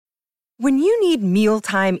When you need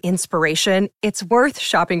mealtime inspiration, it's worth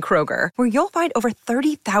shopping Kroger, where you'll find over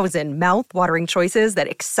 30,000 mouth-watering choices that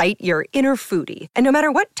excite your inner foodie. And no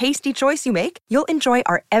matter what tasty choice you make, you'll enjoy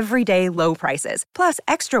our everyday low prices, plus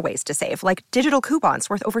extra ways to save, like digital coupons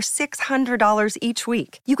worth over $600 each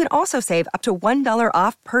week. You can also save up to $1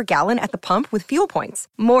 off per gallon at the pump with fuel points.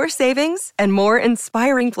 More savings and more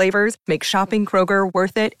inspiring flavors make shopping Kroger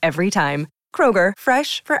worth it every time. Kroger,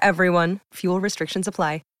 fresh for everyone. Fuel restrictions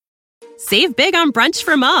apply. Save big on brunch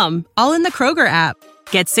for mom, all in the Kroger app.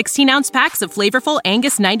 Get 16-ounce packs of flavorful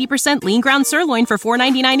Angus 90% lean ground sirloin for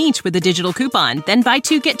 $4.99 each with a digital coupon. Then buy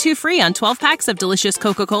 2, get 2 free on 12 packs of delicious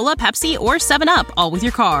Coca-Cola, Pepsi, or 7-Up, all with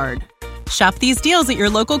your card. Shop these deals at your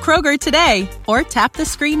local Kroger today, or tap the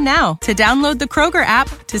screen now to download the Kroger app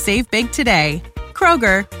to save big today.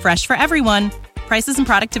 Kroger, fresh for everyone. Prices and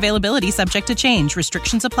product availability subject to change.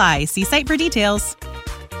 Restrictions apply. See site for details.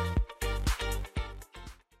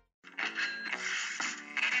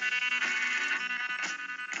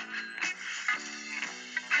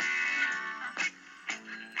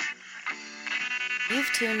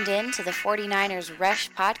 You've tuned in to the 49ers Rush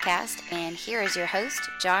podcast, and here is your host,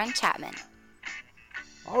 John Chapman.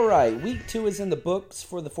 All right, week 2 is in the books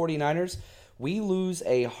for the 49ers. We lose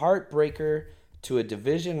a heartbreaker to a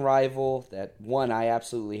division rival that, one, I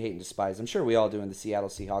absolutely hate and despise. I'm sure we all do, in the Seattle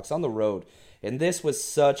Seahawks on the road. And this was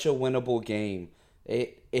such a winnable game.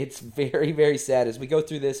 It's very, very sad. As we go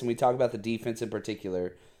through this and we talk about the defense in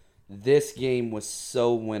particular, this game was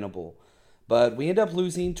so winnable. But we end up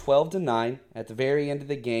losing 12-9 at the very end of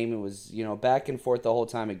the game. It was, back and forth the whole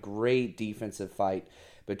time. A great defensive fight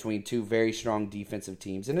between two very strong defensive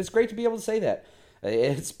teams. And it's great to be able to say that.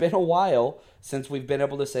 It's been a while since we've been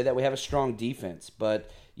able to say that we have a strong defense.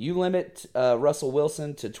 But you limit Russell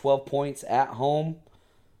Wilson to 12 points at home,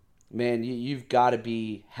 man, you've got to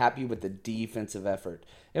be happy with the defensive effort.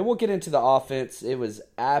 And we'll get into the offense. It was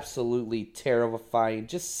absolutely terrifying,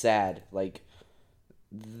 just sad. Like,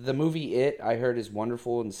 the movie It, I heard, is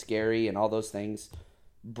wonderful and scary and all those things.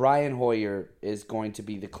 Brian Hoyer is going to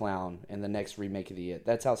be the clown in the next remake of the It.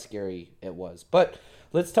 That's how scary it was. But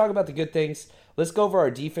let's talk about the good things. Let's go over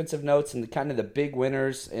our defensive notes and kind of the big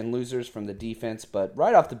winners and losers from the defense. But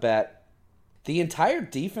right off the bat, the entire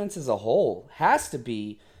defense as a whole has to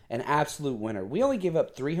be an absolute winner. We only gave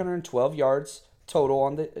up 312 yards total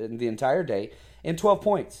in the entire day and 12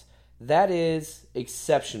 points. That is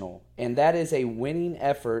exceptional, and that is a winning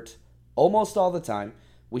effort almost all the time.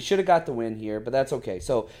 We should have got the win here, but that's okay.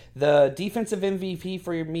 So the defensive MVP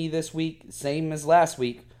for me this week, same as last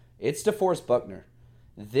week, it's DeForest Buckner.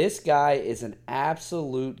 This guy is an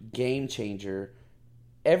absolute game changer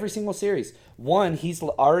every single series. One, he's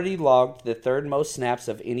already logged the third most snaps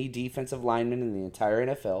of any defensive lineman in the entire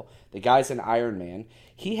NFL. The guy's an Iron Man.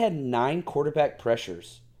 He had 9 quarterback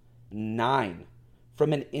pressures. 9.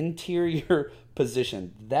 From an interior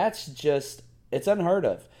position. That's just, it's unheard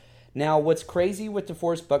of. Now, what's crazy with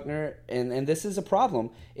DeForest Buckner, and this is a problem,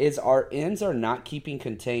 is our ends are not keeping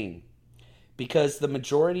contained. Because the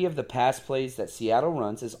majority of the pass plays that Seattle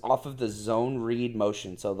runs is off of the zone read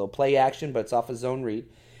motion. So they'll play action, but it's off a zone read.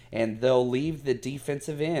 And they'll leave the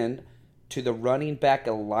defensive end to the running back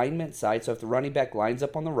alignment side. So if the running back lines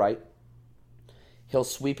up on the right, he'll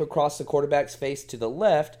sweep across the quarterback's face to the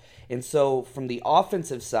left. And so from the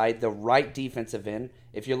offensive side, the right defensive end,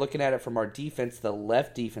 if you're looking at it from our defense, the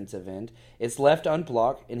left defensive end is left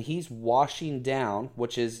unblocked, and he's washing down,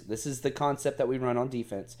 this is the concept that we run on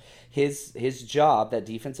defense. His job, that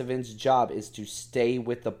defensive end's job, is to stay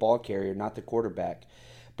with the ball carrier, not the quarterback.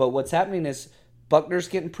 But what's happening is Buckner's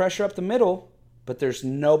getting pressure up the middle, but there's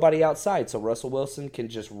nobody outside, so Russell Wilson can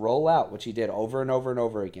just roll out, which he did over and over and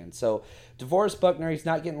over again. So DeForest Buckner, he's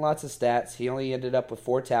not getting lots of stats. He only ended up with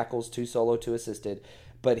 4 tackles, 2 solo, 2 assisted.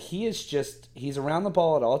 But he's around the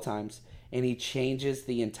ball at all times, and he changes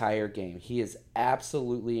the entire game. He is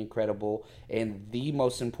absolutely incredible and the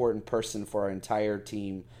most important person for our entire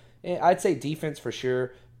team. I'd say defense for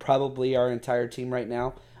sure, probably our entire team right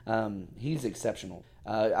now. He's exceptional.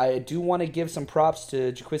 I do want to give some props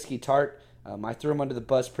to Jaquiski Tartt. I threw him under the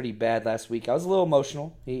bus pretty bad last week. I was a little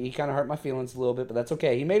emotional. He kind of hurt my feelings a little bit, but that's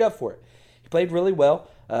okay. He made up for it. He played really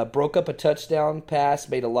well, broke up a touchdown pass,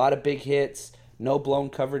 made a lot of big hits, no blown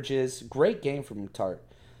coverages. Great game from Tartt.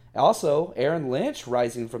 Also, Aaron Lynch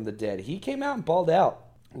rising from the dead. He came out and balled out.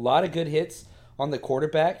 A lot of good hits on the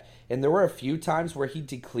quarterback, and there were a few times where he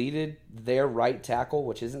depleted their right tackle,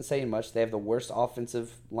 which isn't saying much. They have the worst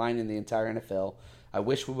offensive line in the entire NFL. I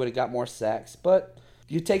wish we would have got more sacks, but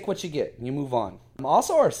you take what you get and you move on.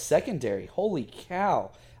 Also, our secondary. Holy cow.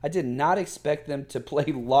 I did not expect them to play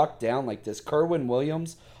locked down like this. Kerwin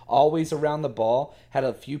Williams always around the ball, had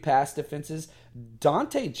a few pass defenses.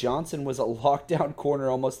 Dante Johnson was a lockdown corner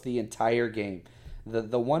almost the entire game.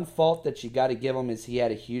 The one fault that you got to give him is he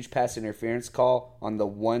had a huge pass interference call on the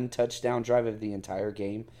one touchdown drive of the entire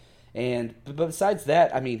game. But besides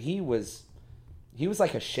that, I mean, he was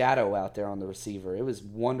like a shadow out there on the receiver. It was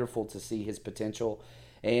wonderful to see his potential.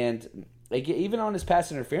 And even on his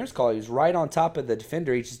pass interference call, he was right on top of the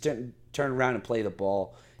defender. He just didn't turn around and play the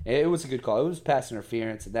ball. It was a good call. It was pass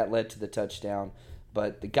interference, and that led to the touchdown.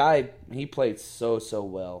 But the guy, he played so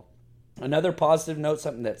well. Another positive note,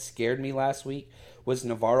 something that scared me last week, was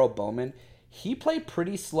Navarro Bowman. He played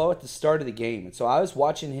pretty slow at the start of the game. And so I was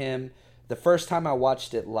watching him. The first time I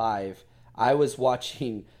watched it live, I was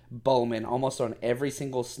watching Bowman almost on every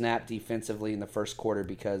single snap defensively in the first quarter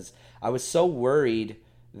because I was so worried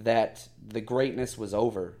that the greatness was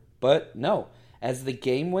over. But no, as the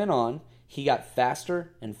game went on, he got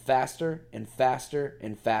faster and faster and faster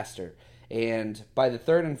and faster. And by the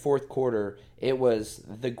third and fourth quarter, it was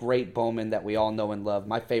the great Bowman that we all know and love,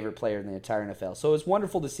 my favorite player in the entire NFL. So it was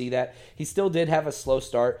wonderful to see that. He still did have a slow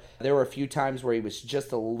start. There were a few times where he was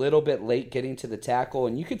just a little bit late getting to the tackle,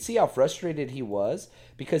 and you could see how frustrated he was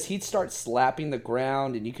because he'd start slapping the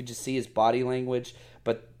ground, and you could just see his body language.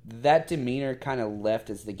 But that demeanor kind of left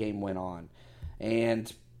as the game went on.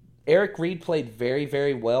 And Eric Reed played very,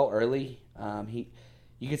 very well early.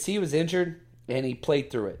 You could see he was injured, and he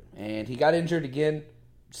played through it. And he got injured again,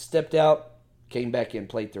 stepped out, came back in,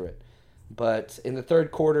 played through it. But in the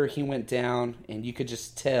third quarter, he went down, and you could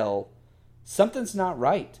just tell something's not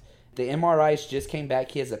right. The MRIs just came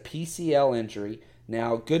back. He has a PCL injury.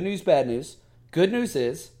 Now, good news, bad news. Good news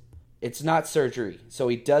is it's not surgery, so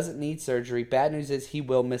he doesn't need surgery. Bad news is he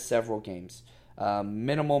will miss several games.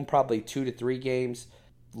 Minimum probably 2 to 3 games.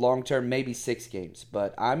 Long term, maybe 6 games.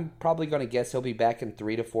 But I'm probably going to guess he'll be back in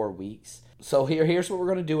 3 to 4 weeks. So here's what we're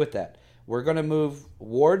going to do with that. We're going to move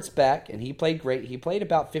Ward's back, and he played great. He played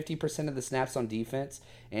about 50% of the snaps on defense,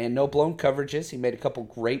 and no blown coverages. He made a couple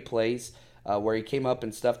great plays where he came up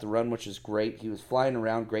and stuffed the run, which is great. He was flying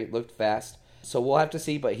around great, looked fast. So we'll have to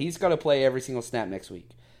see, but he's going to play every single snap next week.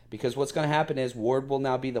 Because what's going to happen is Ward will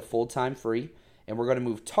now be the full-time free, and we're going to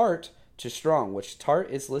move Tart to strong, which Tart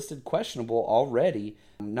is listed questionable already.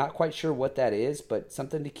 I'm not quite sure what that is, but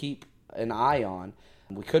something to keep an eye on.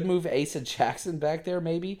 We could move Asa Jackson back there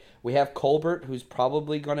maybe. We have Colbert, who's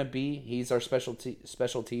probably going to be, he's our special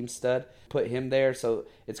team stud. Put him there. So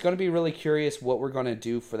it's going to be really curious what we're going to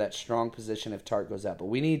do for that strong position if Tart goes out. But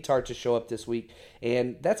we need Tart to show up this week,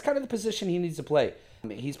 and that's kind of the position he needs to play.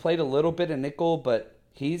 He's played a little bit of nickel, but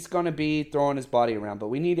he's going to be throwing his body around. But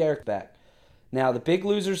we need Eric back. Now, the big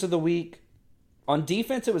losers of the week. On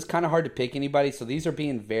defense, it was kind of hard to pick anybody, so these are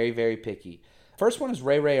being very, very picky. First one is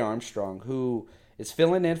Ray Armstrong, who is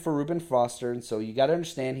filling in for Reuben Foster, and so you got to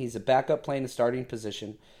understand he's a backup playing a starting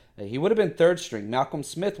position. He would have been third string. Malcolm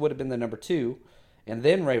Smith would have been the number 2, and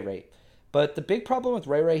then Ray. But the big problem with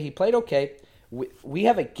Ray, he played okay. We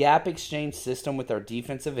have a gap exchange system with our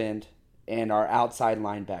defensive end and our outside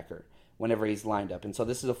linebacker whenever he's lined up. And so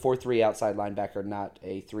this is a 4-3 outside linebacker, not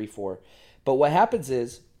a 3-4. But what happens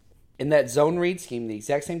is, in that zone read scheme, the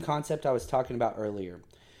exact same concept I was talking about earlier,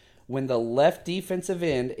 when the left defensive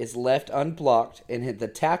end is left unblocked and the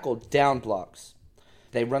tackle down blocks,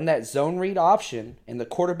 they run that zone read option and the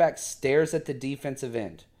quarterback stares at the defensive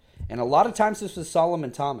end. And a lot of times this was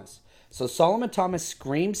Solomon Thomas. So Solomon Thomas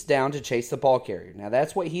screams down to chase the ball carrier. Now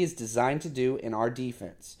that's what he is designed to do in our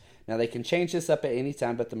defense. Now they can change this up at any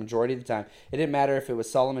time, but the majority of the time, it didn't matter if it was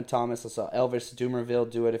Solomon Thomas. I saw Elvis Dumerville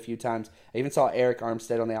do it a few times. I even saw Eric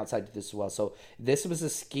Armstead on the outside do this as well. So this was a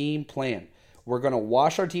scheme plan. We're going to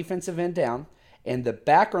wash our defensive end down, and the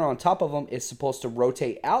backer on top of them is supposed to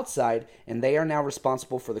rotate outside, and they are now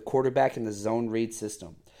responsible for the quarterback in the zone read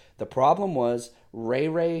system. The problem was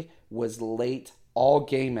Ray was late all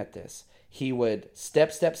game at this. He would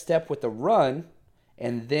step with the run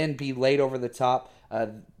and then be late over the top.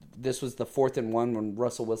 This was the 4th and 1 when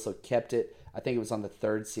Russell Wilson kept it. I think it was on the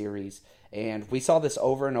 3rd series. And we saw this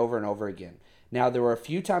over and over and over again. Now, there were a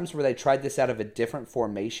few times where they tried this out of a different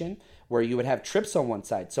formation where you would have trips on one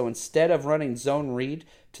side. So instead of running zone read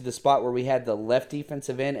to the spot where we had the left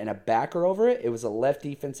defensive end and a backer over it, it was a left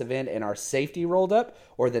defensive end and our safety rolled up,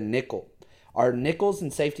 or the nickel. Our nickels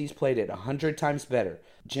and safeties played it 100 times better.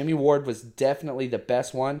 Jimmy Ward was definitely the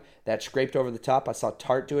best one that scraped over the top. I saw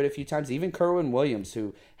Tart do it a few times. Even Kerwin Williams,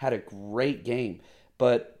 who had a great game.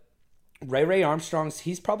 But Ray Armstrong,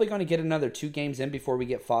 he's probably going to get another 2 games in before we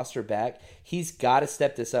get Foster back. He's got to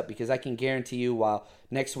step this up because I can guarantee you while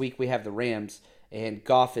next week we have the Rams and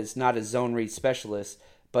Goff is not a zone read specialist,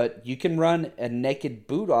 but you can run a naked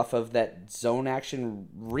boot off of that zone action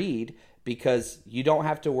read because you don't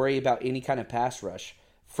have to worry about any kind of pass rush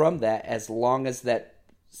from that as long as that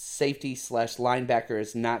safety / linebacker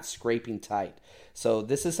is not scraping tight. So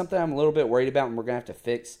this is something I'm a little bit worried about, and we're going to have to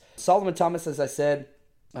fix. Solomon Thomas, as I said,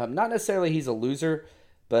 not necessarily he's a loser,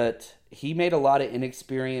 but he made a lot of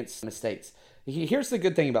inexperienced mistakes. Here's the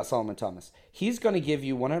good thing about Solomon Thomas. He's going to give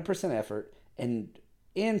you 100% effort and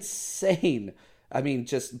insane,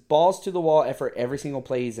 just balls to the wall effort every single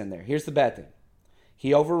play he's in there. Here's the bad thing.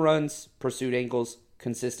 He overruns pursuit angles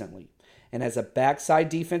consistently. And as a backside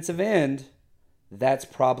defensive end, that's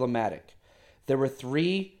problematic. There were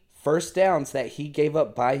 3 first downs that he gave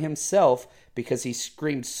up by himself because he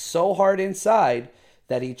screamed so hard inside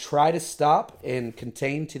that he tried to stop and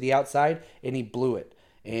contain to the outside, and he blew it.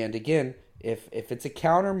 And again, if it's a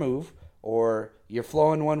counter move or you're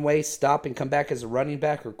flowing one way, stop and come back as a running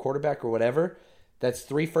back or quarterback or whatever, that's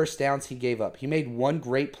 3 first downs he gave up. He made one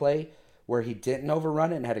great play where he didn't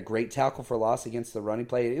overrun it and had a great tackle for loss against the running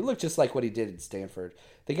play. It looked just like what he did at Stanford.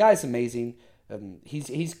 The guy's amazing.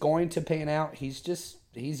 He's going to pan out. He's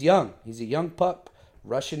young. He's a young pup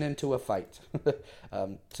rushing into a fight,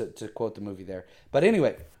 to quote the movie there. But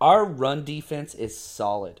anyway, our run defense is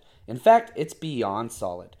solid. In fact, it's beyond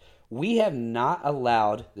solid. We have not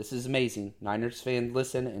allowed, this is amazing, Niners fan,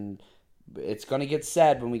 listen, and it's going to get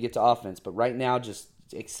sad when we get to offense, but right now just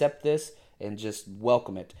accept this and just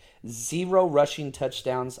welcome it. 0 rushing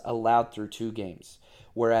touchdowns allowed through 2 games,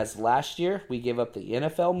 whereas last year we gave up the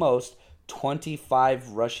NFL most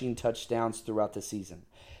 25 rushing touchdowns throughout the season.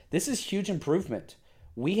 This is huge improvement.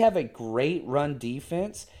 We have a great run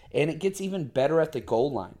defense, and it gets even better at the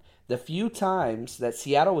goal line. The few times that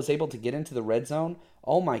Seattle was able to get into the red zone,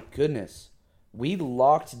 oh my goodness, we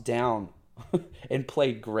locked down and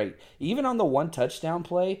played great. Even on the 1 touchdown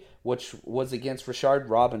play, which was against Rashard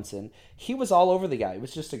Robinson, he was all over the guy. It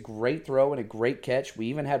was just a great throw and a great catch. We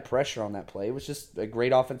even had pressure on that play. It was just a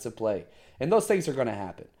great offensive play. And those things are going to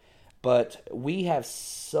happen. But we have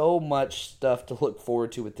so much stuff to look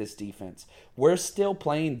forward to with this defense. We're still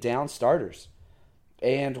playing down starters.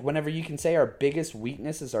 And whenever you can say our biggest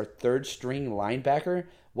weakness is our 3rd string linebacker,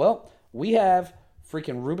 well, we have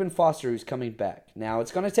freaking Reuben Foster who's coming back. Now,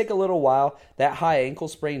 it's going to take a little while. That high ankle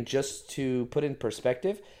sprain, just to put in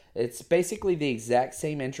perspective, it's basically the exact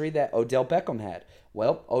same injury that Odell Beckham had.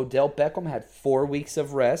 Well, Odell Beckham had 4 weeks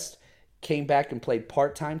of rest, came back and played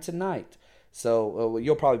part-time tonight. So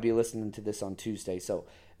you'll probably be listening to this on Tuesday. So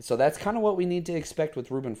that's kind of what we need to expect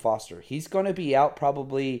with Reuben Foster. He's going to be out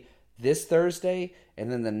probably this Thursday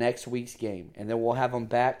and then the next week's game. And then we'll have him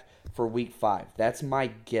back for week 5. That's my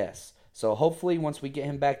guess. So hopefully once we get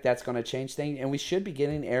him back, that's going to change things. And we should be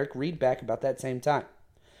getting Eric Reed back about that same time.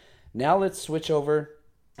 Now let's switch over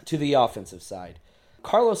to the offensive side.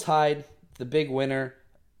 Carlos Hyde, the big winner,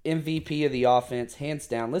 MVP of the offense, hands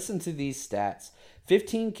down. Listen to these stats.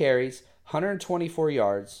 15 carries, 124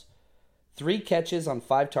 yards, 3 catches on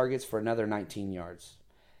 5 targets for another 19 yards.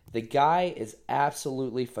 The guy is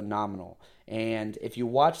absolutely phenomenal. And if you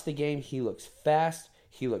watch the game, he looks fast,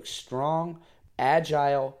 he looks strong,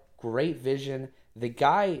 agile, great vision. The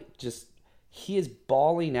guy he is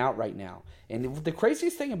balling out right now. And the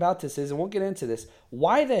craziest thing about this is, and we'll get into this,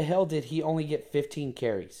 why the hell did he only get 15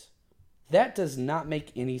 carries? That does not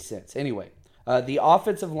make any sense. Anyway, the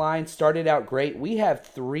offensive line started out great. We have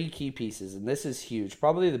 3 key pieces, and this is huge.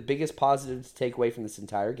 Probably the biggest positive to take away from this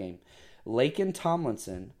entire game. Laken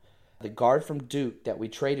Tomlinson, the guard from Duke that we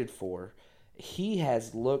traded for, he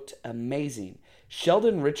has looked amazing.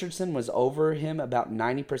 Sheldon Richardson was over him about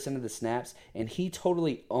 90% of the snaps, and he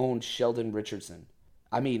totally owned Sheldon Richardson.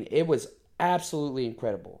 It was absolutely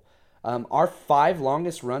incredible. Our 5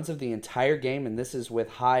 longest runs of the entire game, and this is with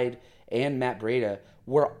Hyde and Matt Breida,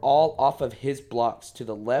 were all off of his blocks to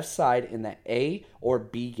the left side in the A or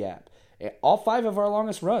B gap. All 5 of our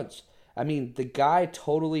longest runs. The guy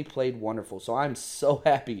totally played wonderful. So I'm so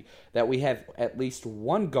happy that we have at least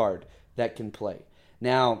one guard that can play.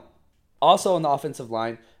 Now, also on the offensive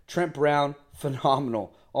line, Trent Brown,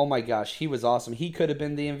 phenomenal. Oh my gosh, he was awesome. He could have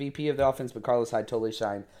been the MVP of the offense, but Carlos Hyde totally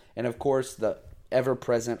shined. And of course, the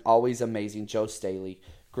ever-present, always amazing Joe Staley,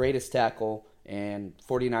 greatest tackle in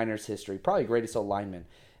 49ers history, probably greatest old lineman.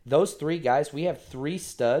 Those 3 guys, we have 3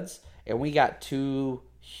 studs, and we got 2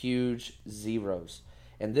 huge zeros.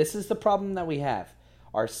 And this is the problem that we have.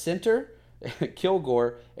 Our center,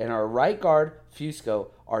 Kilgore, and our right guard,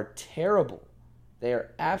 Fusco, are terrible. They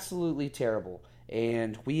are absolutely terrible.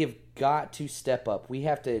 And we have got to step up. We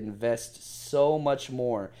have to invest so much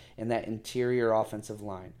more in that interior offensive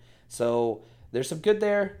line. So There's some good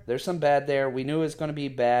there. There's some bad there. We knew it was going to be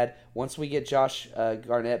bad. Once we get Josh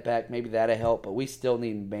Garnett back, maybe that'll help, but we still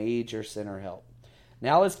need major center help.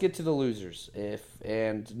 Now let's get to the losers.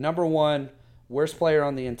 And number one, worst player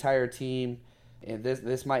on the entire team, and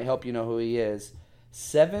this might help you know who he is,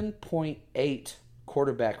 7.8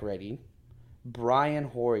 quarterback rating, Brian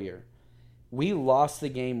Hoyer. We lost the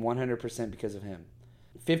game 100% because of him.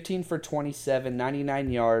 15 for 27,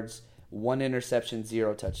 99 yards, 1 interception,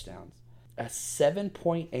 0 touchdowns. A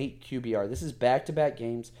 7.8 QBR. This is back-to-back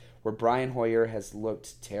games where Brian Hoyer has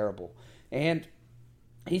looked terrible. And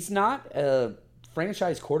he's not a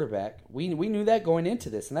franchise quarterback. We knew that going into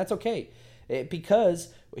this, and that's okay.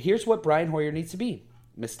 Because here's what Brian Hoyer needs to be.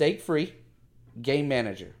 Mistake-free, game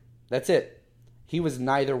manager. That's it. He was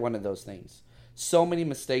neither one of those things. So many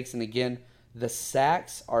mistakes, and again, the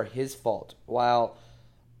sacks are his fault. While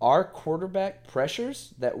our quarterback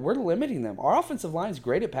pressures, that we're limiting them. Our offensive line is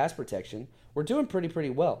great at pass protection. We're doing pretty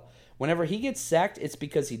well. Whenever he gets sacked, it's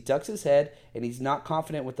because he ducks his head and he's not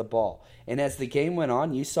confident with the ball. And as the game went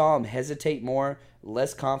on, you saw him hesitate more,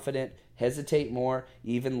 less confident, hesitate more,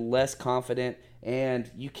 even less confident. And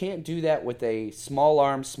you can't do that with a small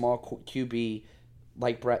arm, small QB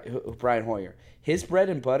like Brian Hoyer. His bread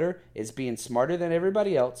and butter is being smarter than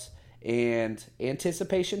everybody else and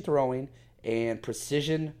anticipation throwing and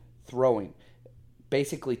precision throwing,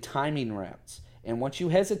 basically timing routes. And once you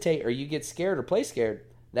hesitate or you get scared or play scared,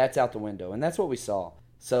 that's out the window. And that's what we saw.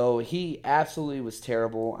 So he absolutely was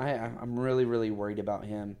terrible. I'm really worried about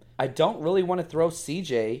him. I don't really want to throw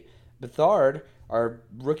CJ Beathard, our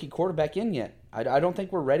rookie quarterback, in yet. I don't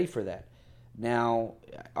think we're ready for that. Now,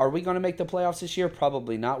 are we going to make the playoffs this year?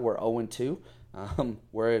 Probably not. We're 0-2.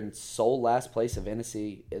 We're in sole last place of the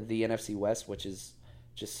NFC West, which is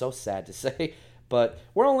just so sad to say. But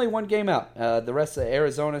we're only one game out. The rest of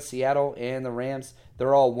Arizona, Seattle, and the Rams,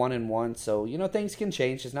 they're all 1-1. So, things can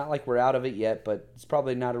change. It's not like we're out of it yet, but it's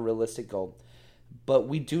probably not a realistic goal. But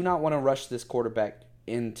we do not want to rush this quarterback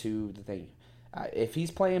into the thing. If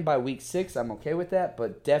he's playing by week 6, I'm okay with that,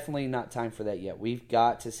 but definitely not time for that yet. We've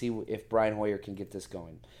got to see if Brian Hoyer can get this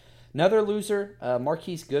going. Another loser,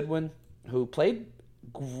 Marquise Goodwin, who played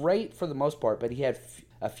great for the most part, but he had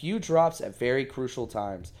a few drops at very crucial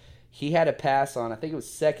times. He had a pass on, I think it was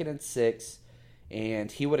 2nd and 6, and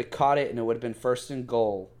he would have caught it, and it would have been 1st and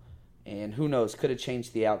goal. And who knows, could have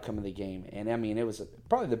changed the outcome of the game. And, I mean, it was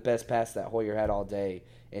probably the best pass that Hoyer had all day,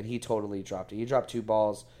 and he totally dropped it. He dropped 2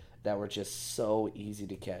 balls that were just so easy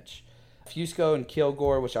to catch. Fusco and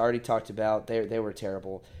Kilgore, which I already talked about, they were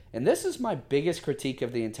terrible. And this is my biggest critique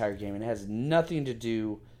of the entire game, and it has nothing to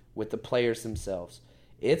do with the players themselves.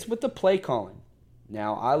 It's with the play calling.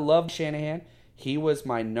 Now, I love Shanahan. He was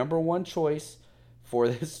my number one choice for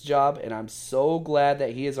this job, and I'm so glad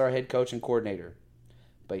that he is our head coach and coordinator.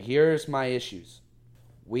 But here's my issues.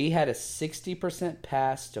 We had a 60%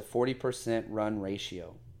 pass to 40% run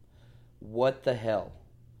ratio. What the hell?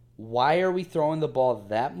 Why are we throwing the ball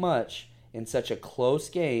that much in such a close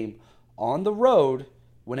game on the road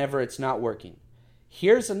whenever it's not working?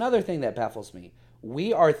 Here's another thing that baffles me.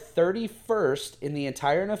 We are 31st in the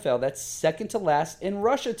entire NFL. That's second to last in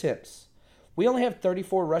rush attempts. We only have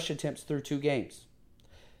 34 rush attempts through 2 games.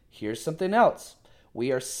 Here's something else.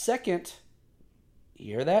 We are second.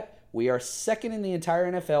 You hear that? We are second in the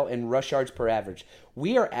entire NFL in rush yards per average.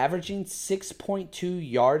 We are averaging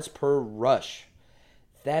 6.2 yards per rush.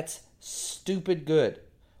 That's stupid good.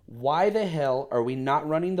 Why the hell are we not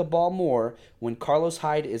running the ball more when Carlos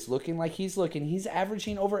Hyde is looking like he's looking? He's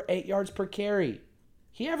averaging over 8 yards per carry.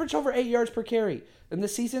 He averaged over 8 yards per carry. In the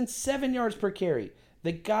season, 7 yards per carry.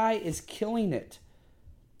 The guy is killing it.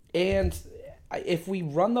 And if we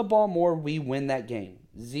run the ball more, we win that game.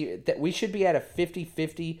 We should be at a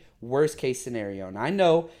 50-50 worst case scenario. And I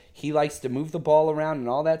know he likes to move the ball around and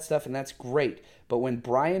all that stuff, and that's great. But when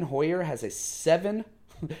Brian Hoyer has a 7,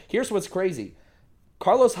 here's what's crazy.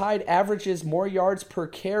 Carlos Hyde averages more yards per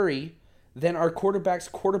carry than our quarterback's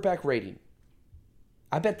quarterback rating.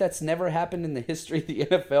 I bet that's never happened in the history of the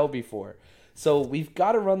NFL before. So we've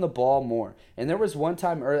got to run the ball more. And there was one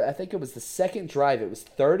time, or I think it was the second drive, it was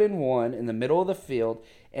 3rd and 1 in the middle of the field,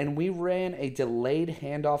 and we ran a delayed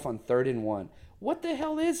handoff on 3rd and 1. What the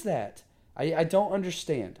hell is that? I don't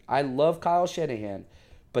understand. I love Kyle Shanahan,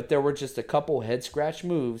 but there were just a couple head scratch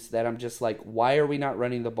moves that I'm just like, why are we not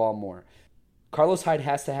running the ball more? Carlos Hyde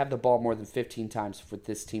has to have the ball more than 15 times for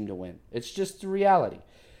this team to win. It's just the reality.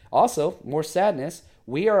 Also, more sadness,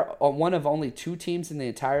 we are one of only 2 teams in the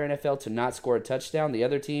entire NFL to not score a touchdown. The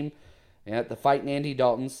other team, the Fighting Andy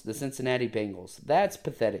Daltons, the Cincinnati Bengals. That's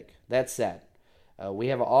pathetic. That's sad. We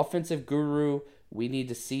have an offensive guru. We need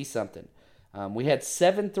to see something. We had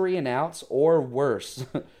 7 3-and-outs or worse.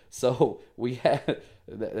 So we had,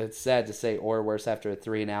 it's sad to say or worse after a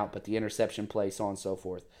 3-and-out, but the interception play, so on and so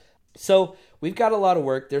forth. So we've got a lot of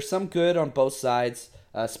work. There's some good on both sides.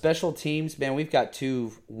 Special teams, man, we've got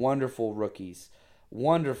 2 wonderful rookies.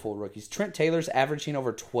 Wonderful rookies. Trent Taylor's averaging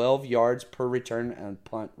over 12 yards per return on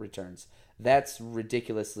punt returns. That's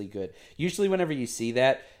ridiculously good. Usually whenever you see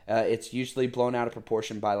that, it's usually blown out of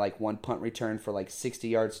proportion by like one punt return for like 60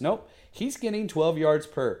 yards. Nope, he's getting 12 yards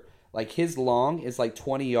per. Like his long is like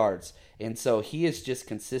 20 yards. And so he is just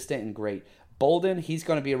consistent and great. Bolden, he's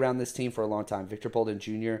going to be around this team for a long time. Victor Bolden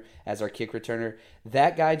Jr. as our kick returner.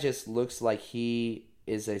 That guy just looks like he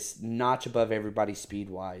is a notch above everybody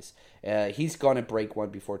speed-wise. He's going to break one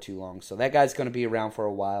before too long. So that guy's going to be around for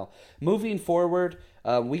a while. Moving forward,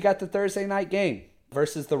 we got the Thursday night game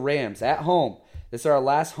versus the Rams at home. This is our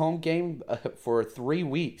last home game for 3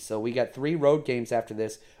 weeks. So we got 3 road games after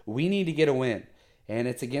this. We need to get a win. And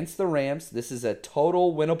it's against the Rams. This is a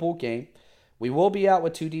total winnable game. We will be out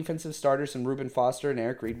with 2 defensive starters in Reuben Foster and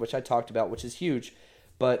Eric Reed, which I talked about, which is huge.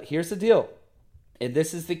 But here's the deal. And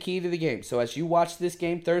this is the key to the game. So as you watch this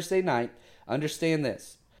game Thursday night, understand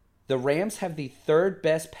this. The Rams have the 3rd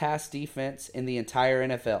best pass defense in the entire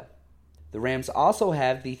NFL. The Rams also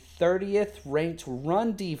have the 30th ranked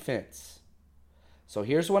run defense. So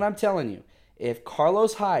here's what I'm telling you. If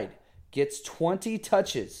Carlos Hyde gets 20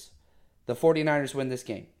 touches, the 49ers win this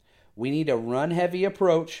game. We need a run-heavy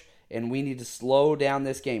approach, and we need to slow down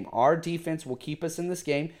this game. Our defense will keep us in this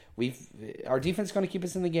game. Our defense is going to keep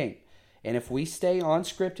us in the game. And if we stay on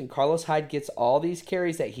script and Carlos Hyde gets all these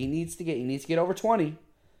carries that he needs to get over 20,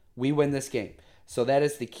 we win this game. So that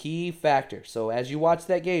is the key factor. So as you watch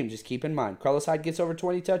that game, just keep in mind, Carlos Hyde gets over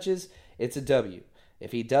 20 touches, it's a W.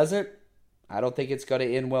 If he doesn't, I don't think it's going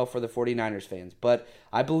to end well for the 49ers fans. But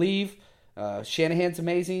I believe Shanahan's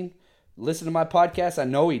amazing. Listen to my podcast. I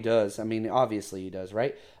know he does. I mean, obviously he does,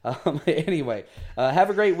 right? Anyway, have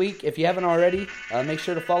a great week. If you haven't already, make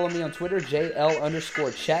sure to follow me on Twitter,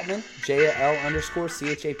 JL_Chapman,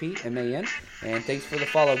 JL_CHAPMAN. And thanks for the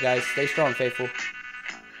follow, guys. Stay strong, faithful.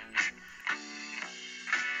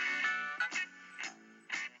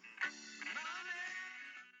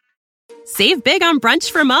 Save big on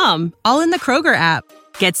brunch for mom, all in the Kroger app.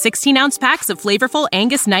 Get 16-ounce packs of flavorful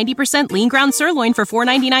Angus 90% lean ground sirloin for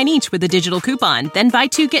 $4.99 each with a digital coupon. Then buy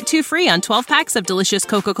 2, get 2 free on 12 packs of delicious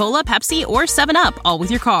Coca-Cola, Pepsi, or 7-Up, all with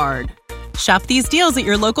your card. Shop these deals at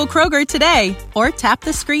your local Kroger today, or tap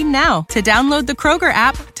the screen now to download the Kroger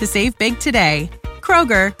app to save big today.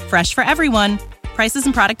 Kroger, fresh for everyone. Prices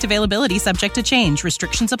and product availability subject to change.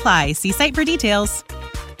 Restrictions apply. See site for details.